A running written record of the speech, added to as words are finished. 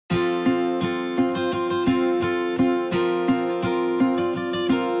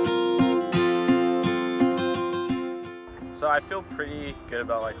I feel pretty good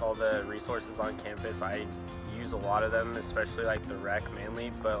about like all the resources on campus. I use a lot of them, especially like the rec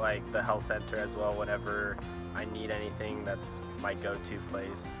mainly, but like the health center as well. Whenever I need anything, that's my go-to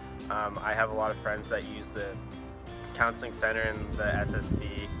place. I have a lot of friends that use the counseling center and the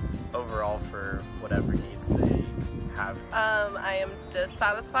SSC overall for whatever needs they have. I am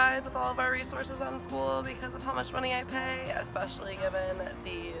dissatisfied with all of our resources on school because of how much money I pay, especially given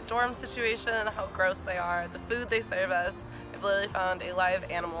the dorm situation and how gross they are, the food they serve us. I've literally found a live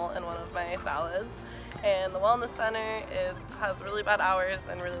animal in one of my salads. And the wellness center has really bad hours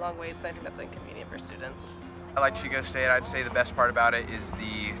and really long waits, and I think that's inconvenient for students. I like Chico State. I'd say the best part about it is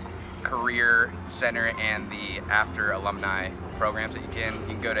the career center and the after alumni programs that you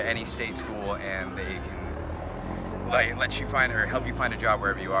can go to any state school and they can let you find or help you find a job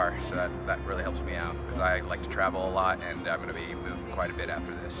wherever you are. So that really helps me out because I like to travel a lot and I'm going to be moving quite a bit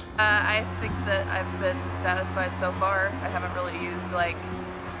after this. I think that I've been satisfied so far. I haven't really used like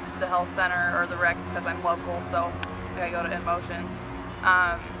the health center or the rec because I'm local, so I go to InMotion.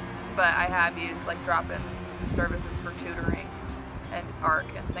 But I have used like drop-in services for tutoring and ARC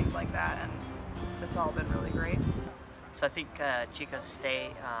and things like that, and it's all been really great. So I think Chico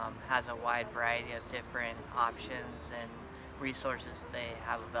State has a wide variety of different options and resources they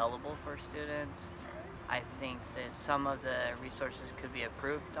have available for students. I think that some of the resources could be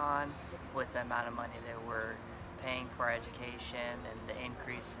improved on with the amount of money that we're paying for education and the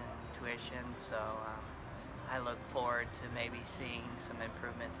increase in tuition. So I look forward to maybe seeing some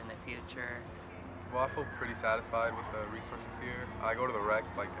improvements in the future. Well, I feel pretty satisfied with the resources here. I go to the rec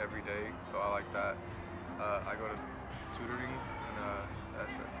like every day, so I like that. I go to tutoring in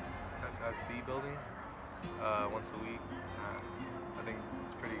a SSC building once a week. I think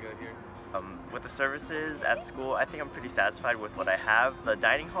it's pretty good here. With the services at school, I think I'm pretty satisfied with what I have. The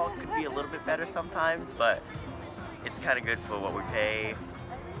dining hall could be a little bit better sometimes, but it's kind of good for what we pay.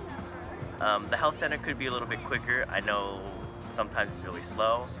 The health center could be a little bit quicker. I know sometimes it's really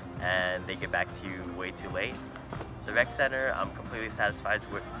slow and they get back to you way too late. The rec center, I'm completely satisfied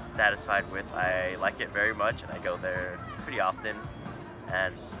with. I like it very much and I go there pretty often.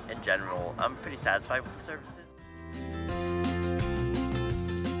 And in general, I'm pretty satisfied with the services.